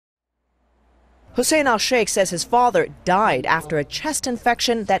Hussein al-Sheikh says his father died after a chest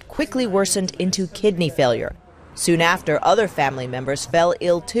infection that quickly worsened into kidney failure. Soon after, other family members fell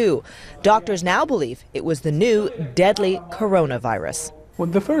ill too. Doctors now believe it was the new deadly coronavirus. Well,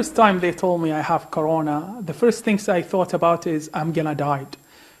 the first time they told me I have corona, the first things I thought about is I'm gonna die.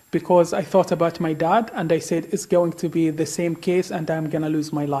 Because I thought about my dad and I said it's going to be the same case and I'm gonna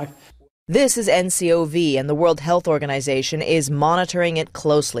lose my life. This is MERS-CoV, and the World Health Organization is monitoring it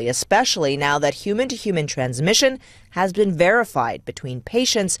closely, especially now that human-to-human transmission has been verified between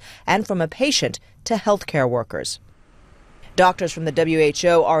patients and from a patient to healthcare workers. Doctors from the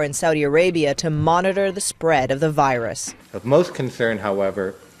WHO are in Saudi Arabia to monitor the spread of the virus. Of most concern,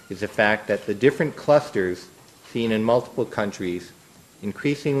 however, is the fact that the different clusters seen in multiple countries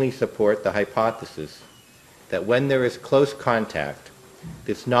increasingly support the hypothesis that when there is close contact,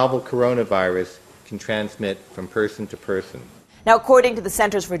 this novel coronavirus can transmit from person to person. Now, according to the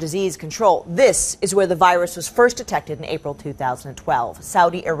Centers for Disease Control, this is where the virus was first detected in April 2012,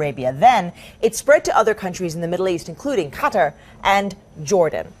 Saudi Arabia. Then it spread to other countries in the Middle East, including Qatar and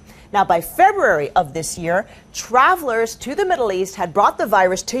Jordan. Now, by February of this year, travelers to the Middle East had brought the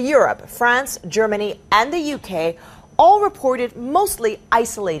virus to Europe. France, Germany, and the UK all reported mostly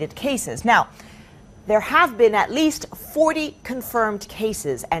isolated cases. Now, there have been at least 40 confirmed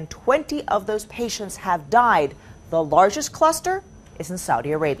cases, and 20 of those patients have died. The largest cluster is in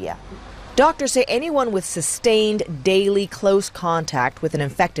Saudi Arabia. Doctors say anyone with sustained daily close contact with an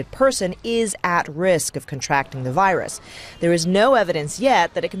infected person is at risk of contracting the virus. There is no evidence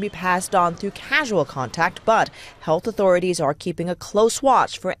yet that it can be passed on through casual contact, but health authorities are keeping a close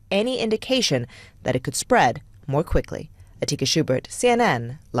watch for any indication that it could spread more quickly. Atika Schubert,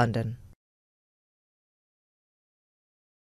 CNN, London.